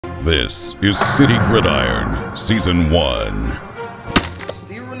This is City Gridiron, Season 1.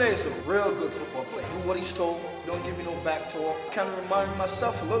 Steve Renee is a real good football player. Do what he's told. Don't give you no back talk. Kind of remind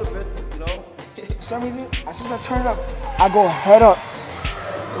myself a little bit, you know. For some reason, as soon as I turn it up, I go head up.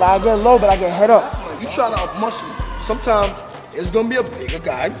 Like I get low, but I get head up. You try to outmuscle him. Sometimes it's gonna be a bigger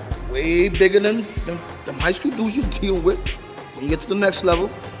guy, way bigger than the high school dudes you're dealing with. When you get to the next level,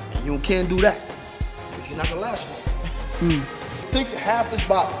 and you can't do that, because you're not gonna last long. Think half his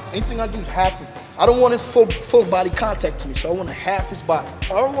body. Anything I do is half it. I don't want his full body contact to me, so I want half his body.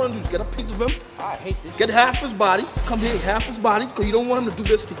 All I want to do is get a piece of him. I hate this. Get half his body. Come here, half his body, because you don't want him to do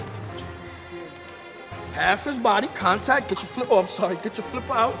this to you. Half his body, contact, get your flipper, get your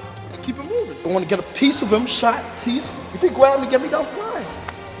flipper out, and keep it moving. I want to get a piece of him, shot, piece. If he grab me, get me down flying.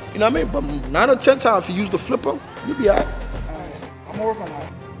 You know what I mean? But 9 or 10 times, if you use the flipper, you'll be all right. All right, I'm gonna work on that.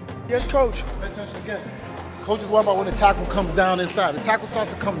 Yes, coach. Pay attention again. Coach is worried about when the tackle comes down inside. The tackle starts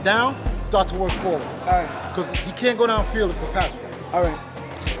to come down, start to work forward. All right. Because he can't go downfield if it's a pass play. All right.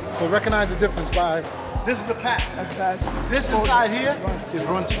 So recognize the difference by, this is a pass. That's a pass. This inside here is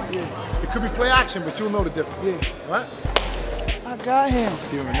run check. Yeah. It could be play action, but you'll know the difference. Yeah. All right? I got him.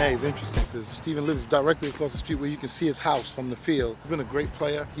 Steven Renee is interesting because Steven lives directly across the street where you can see his house from the field. He's been a great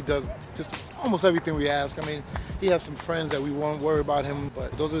player. He does just almost everything we ask. I mean, he has some friends that we won't worry about him,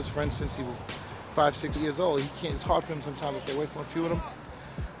 but those are his friends since he was 5, 6 years old. It's hard for him sometimes to stay away from a few of them,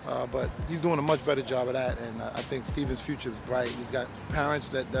 but he's doing a much better job of that, and I think Steven's future is bright. He's got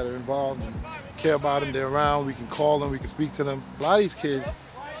parents that are involved and care about him. They're around. We can call them. We can speak to them. A lot of these kids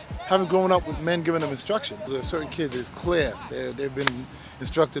haven't grown up with men giving them instruction. There are certain kids, it's clear. They've been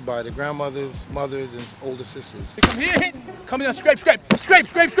instructed by their grandmothers, mothers, and older sisters. Come here, hit. Come down, scrape, scrape, scrape,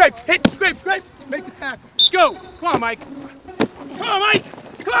 scrape, scrape. Hit, scrape, scrape. Make the tackle. Let's go. Come on, Mike. Come on, Mike.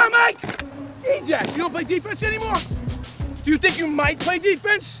 Come on, Mike. Jack, you don't play defense anymore? Do you think you might play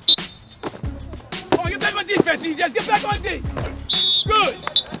defense? Come on, get back on defense, EJ. Get back on D. Good.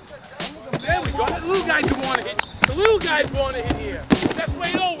 There we go. The little guys who want to hit. The little guys want to hit here. That's the way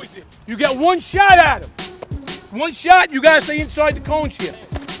it always is. You get one shot at him. One shot, you got to stay inside the cones here.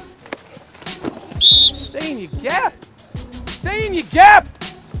 Stay in your gap. Stay in your gap.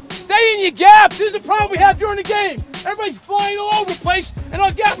 Stay in your gap. This is the problem we have during the game. Everybody's flying all over the place, and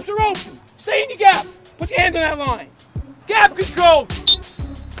our gaps are open. Stay in your gap. Put your hand on that line. Gap control.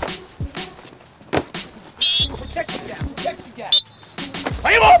 Protect your gap. Protect your gap.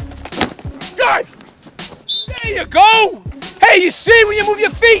 Play him up. Good. There you go. Hey, you see when you move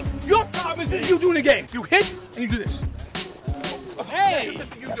your feet? Your problem is you do in the game. You hit and you do this. Hey. That's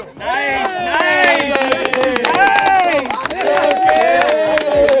what you do. Nice.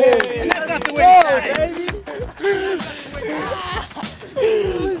 And that's not the way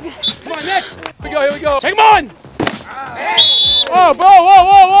it's Come on, next. Here we go. Take him on. Oh,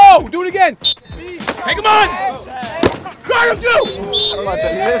 whoa. Do it again. Take him on. Guard him, too.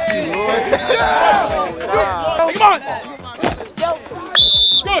 Take him on.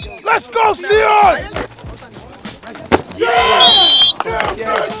 Good. Let's go, Sion.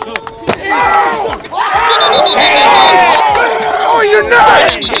 Oh, you're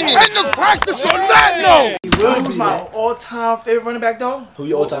not. And the practice on that note. Who's my all-time favorite running back, though? Who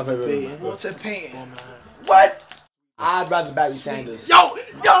your all-time favorite running back? Walter Payton. What? I'd rather Barry Sanders. Yo,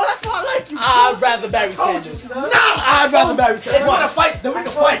 that's why I like you. I'd rather Barry Sanders. No, I'd rather Barry Sanders. If we're gonna fight, then we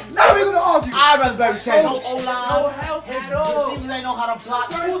can fight. Now we're gonna argue. I'd rather Barry Sanders. No O-line. No help at all. Receivers ain't know how to block.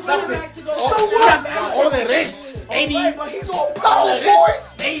 Nothing. So what? All the wrist. 80. But he's all power, boy.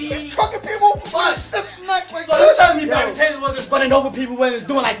 He's trucking people with a stiff neck like So you telling me Barry Sanders wasn't running over people when it's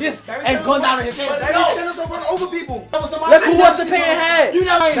doing like this and guns out of his head? Barry Sanders don't run over people. Look who Walter Payton had. You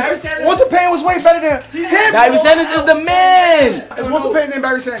know Barry Sanders. Walter Payton was way better than him. Barry Sanders is the man. Is Walter Payton than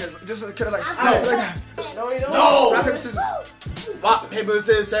Barry Sanders? Just a kid like that. No. Rock, paper, scissors. Rock, paper,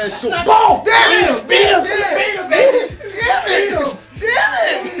 scissors, shoot. Boom! Damn it! Beat him, baby. Damn it!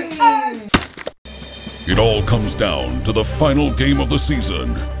 It all comes down to the final game of the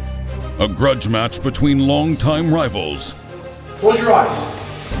season. A grudge match between longtime rivals. Close your eyes.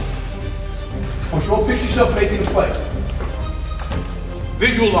 I want you to all picture yourself making a play.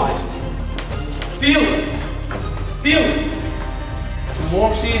 Visualize it. Feel it. Feel it. It's a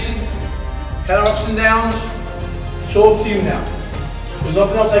long season. Had our ups and downs. It's all up to you now. There's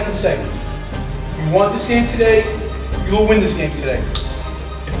nothing else I can say. You want this game today, you will win this game today.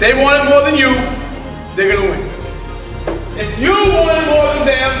 If they want it more than you, they're going to win. If you want it more than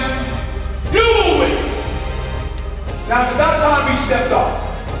them, you will win. Now it's about time we stepped up.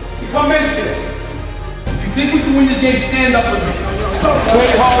 We come in today. If you think we can win this game, stand up with me. Play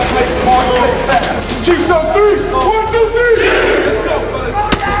hard, play smart, play fast. Chiefs on 3. 1, 2, 3. Let's go, fellas.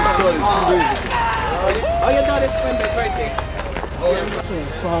 feeling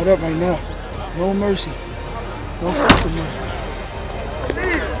fired up right now. No mercy. No fucking mercy.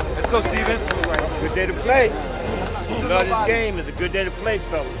 Let's go, Steven. Good day to play. Love this game. It's a good day to play,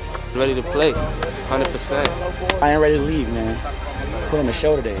 fellas. Ready to play, 100%. I ain't ready to leave, man. Put on the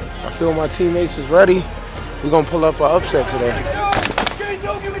show today. I feel my teammates is ready. We're gonna pull up an upset today.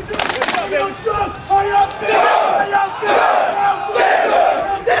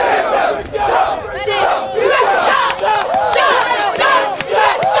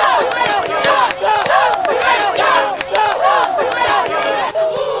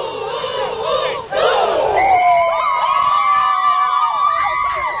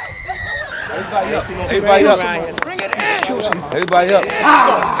 Everybody up. Bring it in. Everybody up.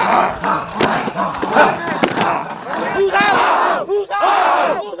 Who's out? Who's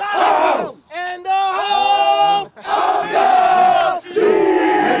out? Who's out? And the home!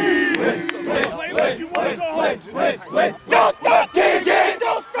 Wait. Don't stop! Get it!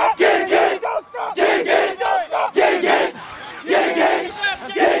 Don't stop! Get it! Don't stop! Get it! Don't stop! Get it!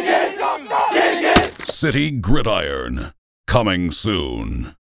 Don't stop! City Gridiron, coming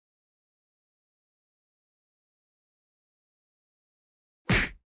soon.